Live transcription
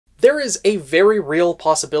there is a very real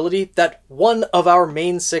possibility that one of our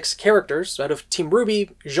main 6 characters, out of Team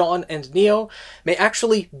RWBY, Jean, and Neo, may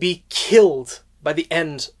actually be killed by the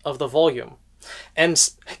end of the volume.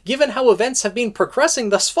 And given how events have been progressing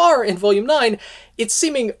thus far in Volume 9, it's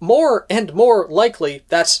seeming more and more likely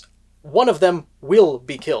that one of them will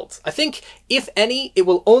be killed. I think, if any, it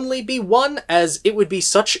will only be one, as it would be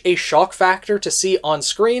such a shock factor to see on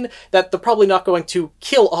screen that they're probably not going to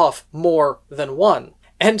kill off more than one.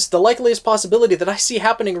 And the likeliest possibility that I see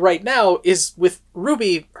happening right now is with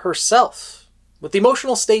RWBY herself. With the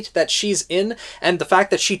emotional state that she's in, and the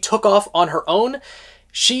fact that she took off on her own,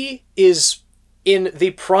 she is in the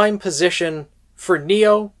prime position for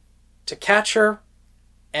Neo to catch her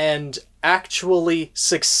and actually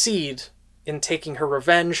succeed in taking her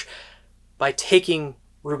revenge by taking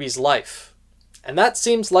RWBY's life. And that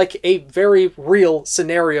seems like a very real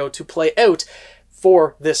scenario to play out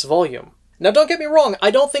for this volume. Now, don't get me wrong, I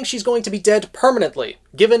don't think she's going to be dead permanently,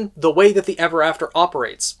 given the way that the Ever After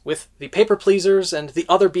operates, with the Paper Pleasers and the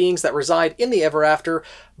other beings that reside in the Ever After.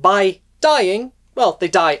 By dying, well, they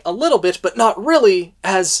die a little bit, but not really,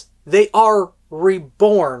 as they are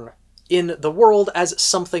reborn in the world as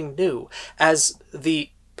something new, as the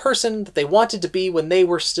person that they wanted to be when they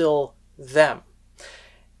were still them.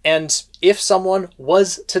 And if someone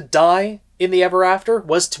was to die in the Ever After,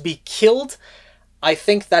 was to be killed, I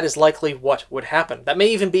think that is likely what would happen. That may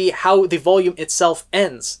even be how the volume itself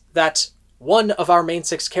ends, that one of our main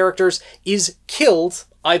 6 characters is killed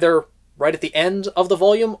either right at the end of the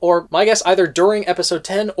volume, or my guess either during episode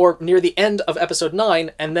 10 or near the end of episode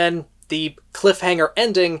 9, and then the cliffhanger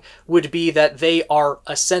ending would be that they are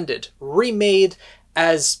ascended, remade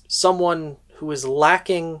as someone who is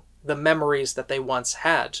lacking the memories that they once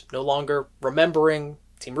had, no longer remembering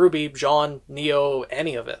Team RWBY, Jean, Neo,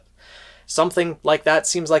 any of it. Something like that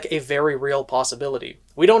seems like a very real possibility.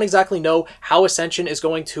 We don't exactly know how Ascension is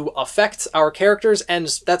going to affect our characters, and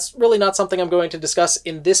that's really not something I'm going to discuss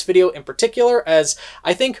in this video in particular, as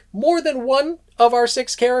I think more than one of our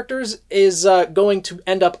 6 characters is going to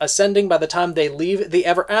end up ascending by the time they leave the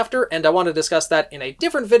Ever After, and I want to discuss that in a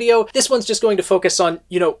different video. This one's just going to focus on,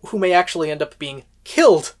 who may actually end up being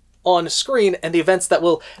killed on screen and the events that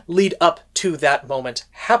will lead up to that moment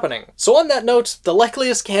happening. So on that note, the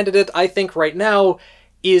likeliest candidate I think right now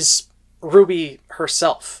is RWBY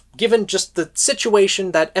herself, given just the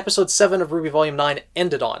situation that episode 7 of RWBY Volume 9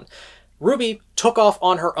 ended on. RWBY took off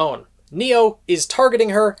on her own. Neo is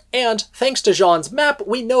targeting her, and thanks to Jean's map,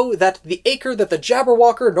 we know that the acre that the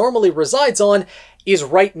Jabberwocker normally resides on is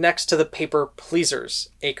right next to the Paper Pleasers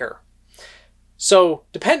acre. So,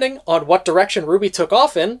 depending on what direction RWBY took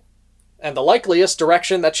off in, and the likeliest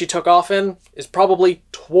direction that she took off in is probably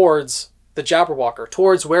towards the Jabberwocker,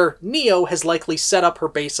 towards where Neo has likely set up her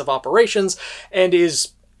base of operations and is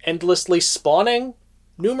endlessly spawning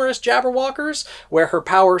numerous Jabberwockers, where her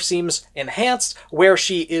power seems enhanced, where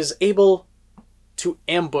she is able to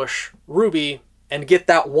ambush RWBY and get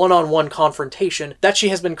that one-on-one confrontation that she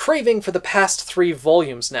has been craving for the past 3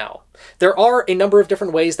 volumes now. There are a number of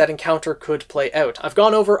different ways that encounter could play out. I've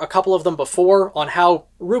gone over a couple of them before on how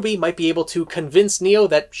RWBY might be able to convince Neo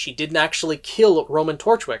that she didn't actually kill Roman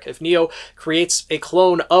Torchwick. If Neo creates a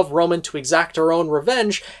clone of Roman to exact her own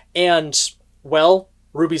revenge, and, well,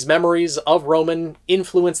 RWBY's memories of Roman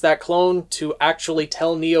influence that clone to actually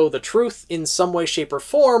tell Neo the truth in some way, shape, or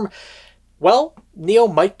form, well, Neo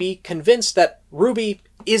might be convinced that RWBY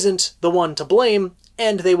isn't the one to blame,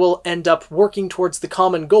 and they will end up working towards the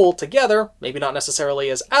common goal together, maybe not necessarily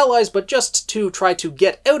as allies, but just to try to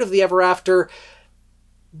get out of the Ever After.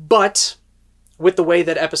 But with the way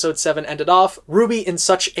that episode 7 ended off, RWBY in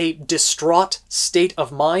such a distraught state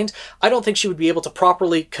of mind, I don't think she would be able to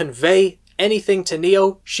properly convey anything to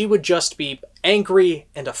Neo. She would just be angry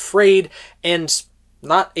and afraid and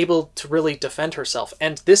not able to really defend herself.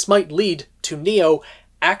 And this might lead to Neo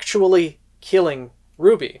actually killing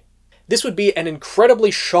RWBY. This would be an incredibly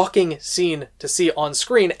shocking scene to see on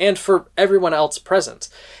screen and for everyone else present.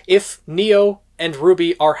 If Neo and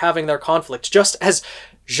RWBY are having their conflict, just as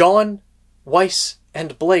Jean, Weiss,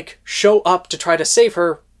 and Blake show up to try to save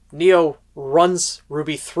her, Neo runs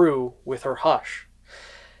RWBY through with her hush.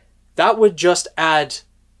 That would just add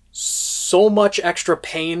so much extra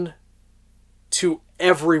pain to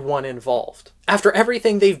everyone involved. After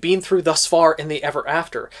everything they've been through thus far in the Ever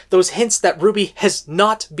After, those hints that RWBY has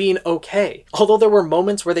not been okay. Although there were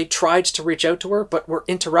moments where they tried to reach out to her but were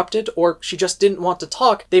interrupted, or she just didn't want to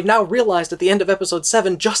talk, they've now realized at the end of episode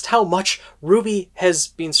 7 just how much RWBY has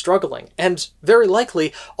been struggling, and very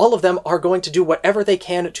likely all of them are going to do whatever they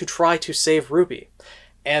can to try to save RWBY.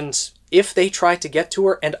 And if they try to get to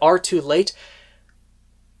her and are too late,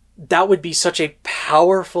 that would be such a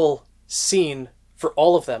powerful scene for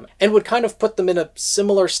all of them, and would kind of put them in a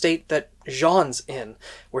similar state that Jean's in,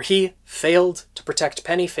 where he failed to protect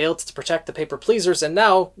Penny, failed to protect the Paper Pleasers, and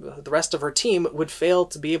now the rest of her team would fail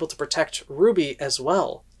to be able to protect RWBY as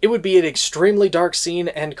well. It would be an extremely dark scene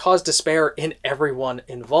and cause despair in everyone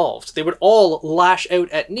involved. They would all lash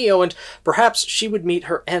out at Neo, and perhaps she would meet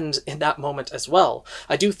her end in that moment as well.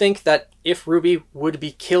 I do think that if RWBY would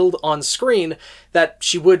be killed on screen, that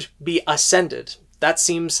she would be ascended. That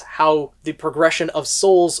seems how the progression of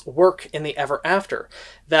souls work in the Ever After.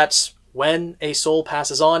 That when a soul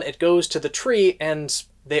passes on, it goes to the tree and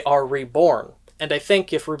they are reborn. And I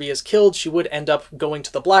think if RWBY is killed, she would end up going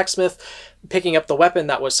to the blacksmith, picking up the weapon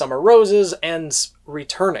that was Summer Rose's, and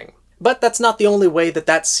returning. But that's not the only way that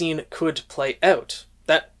that scene could play out.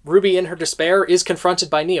 That RWBY in her despair is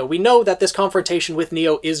confronted by Neo. We know that this confrontation with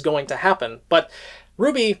Neo is going to happen, but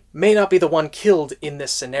RWBY may not be the one killed in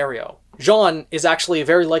this scenario. Jean is actually a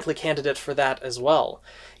very likely candidate for that as well.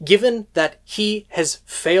 Given that he has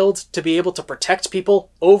failed to be able to protect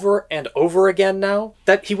people over and over again now,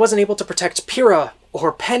 that he wasn't able to protect Pyrrha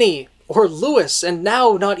or Penny or Lewis, and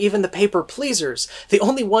now not even the Paper Pleasers, the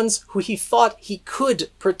only ones who he thought he could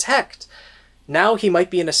protect. Now he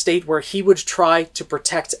might be in a state where he would try to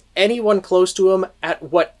protect anyone close to him at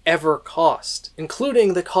whatever cost,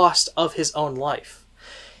 including the cost of his own life.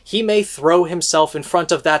 He may throw himself in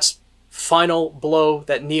front of that final blow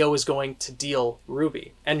that Neo is going to deal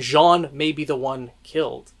RWBY, and Jean may be the one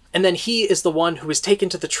killed. And then he is the one who is taken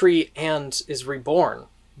to the tree and is reborn.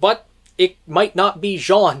 But it might not be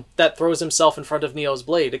Jean that throws himself in front of Neo's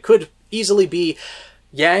blade. It could easily be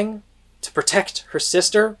Yang, to protect her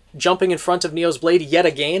sister, jumping in front of Neo's blade yet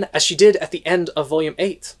again, as she did at the end of Volume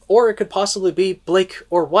 8. Or it could possibly be Blake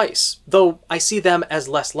or Weiss, though I see them as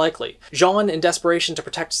less likely. Jean in desperation to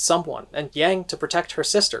protect someone, and Yang to protect her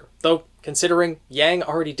sister. Though, considering Yang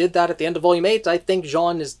already did that at the end of Volume 8, I think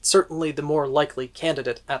Jean is certainly the more likely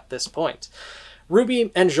candidate at this point.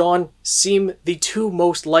 RWBY and Jean seem the two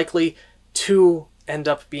most likely to end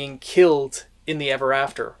up being killed in the Ever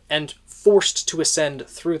After, and forced to ascend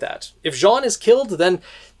through that. If Jean is killed, then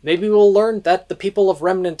maybe we'll learn that the people of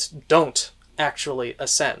Remnant don't actually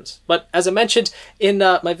ascend. But as I mentioned in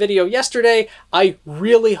my video yesterday, I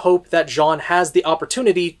really hope that Jean has the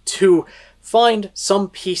opportunity to find some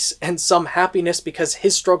peace and some happiness, because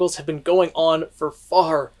his struggles have been going on for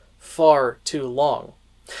far, far too long.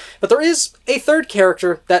 But there is a third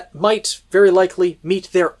character that might very likely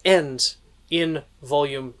meet their end in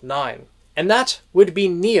Volume 9, and that would be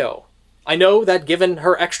Neo. I know that given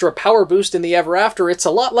her extra power boost in the Ever After, it's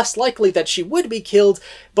a lot less likely that she would be killed,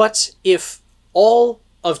 but if all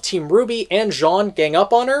of Team RWBY and Jean gang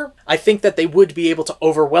up on her, I think that they would be able to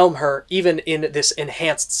overwhelm her even in this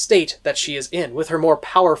enhanced state that she is in, with her more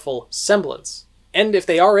powerful semblance. And if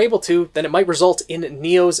they are able to, then it might result in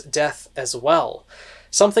Neo's death as well.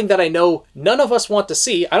 Something that I know none of us want to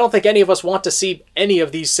see. I don't think any of us want to see any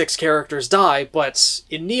of these 6 characters die, but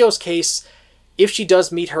in Neo's case, if she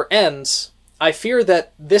does meet her end, I fear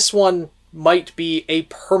that this one might be a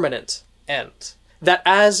permanent end. That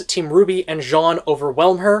as Team RWBY and Jean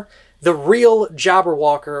overwhelm her, the real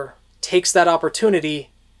Jabberwocker takes that opportunity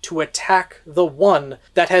to attack the one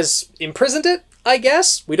that has imprisoned it, I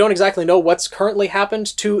guess. We don't exactly know what's currently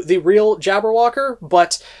happened to the real Jabberwocker,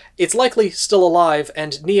 but it's likely still alive,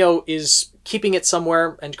 and Neo is keeping it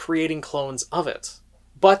somewhere and creating clones of it.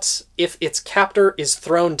 But if its captor is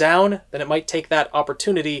thrown down, then it might take that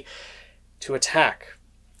opportunity to attack.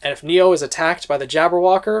 And if Neo is attacked by the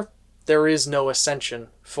Jabberwocker, there is no ascension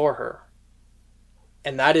for her.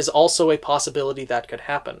 And that is also a possibility that could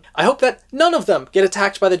happen. I hope that none of them get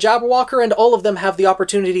attacked by the Jabberwocker and all of them have the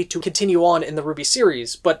opportunity to continue on in the RWBY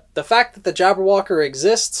series. But the fact that the Jabberwocker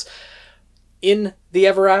exists in the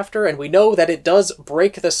Ever After, and we know that it does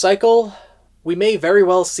break the cycle, we may very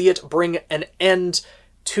well see it bring an end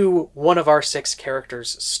to one of our 6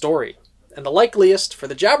 characters' story. And the likeliest for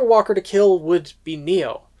the Jabberwocker to kill would be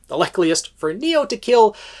Neo. The likeliest for Neo to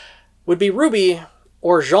kill would be RWBY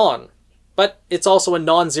or Jean. But it's also a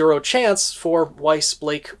non-zero chance for Weiss,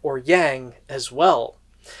 Blake, or Yang as well.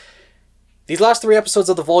 These last 3 episodes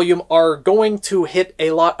of the volume are going to hit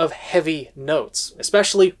a lot of heavy notes,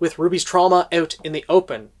 especially with RWBY's trauma out in the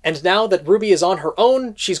open. And now that RWBY is on her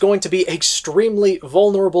own, she's going to be extremely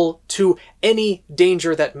vulnerable to any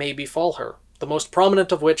danger that may befall her, the most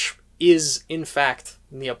prominent of which is, in fact,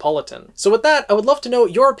 Neapolitan. So with that, I would love to know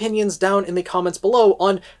your opinions down in the comments below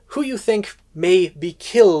on who you think may be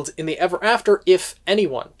killed in the Ever After, if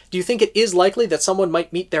anyone. Do you think it is likely that someone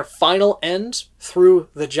might meet their final end through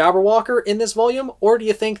the Jabberwocker in this volume, or do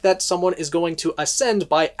you think that someone is going to ascend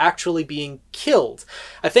by actually being killed?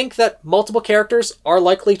 I think that multiple characters are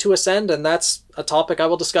likely to ascend, and that's a topic I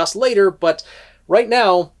will discuss later, but right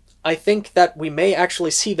now, I think that we may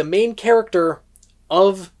actually see the main character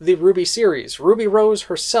of the RWBY series, Ruby Rose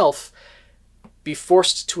herself, be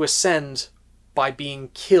forced to ascend by being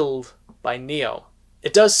killed by Neo.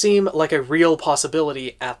 It does seem like a real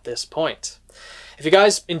possibility at this point. If you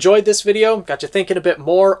guys enjoyed this video, got you thinking a bit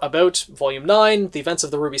more about Volume 9, the events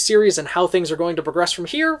of the RWBY series, and how things are going to progress from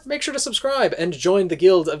here, make sure to subscribe and join the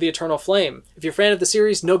Guild of the Eternal Flame. If you're a fan of the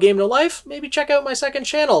series No Game No Life, maybe check out my second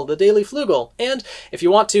channel, The Daily Flugel. And if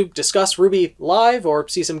you want to discuss RWBY live or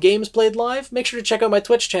see some games played live, make sure to check out my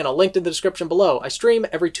Twitch channel, linked in the description below. I stream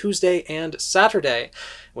every Tuesday and Saturday.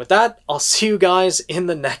 With that, I'll see you guys in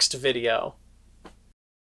the next video.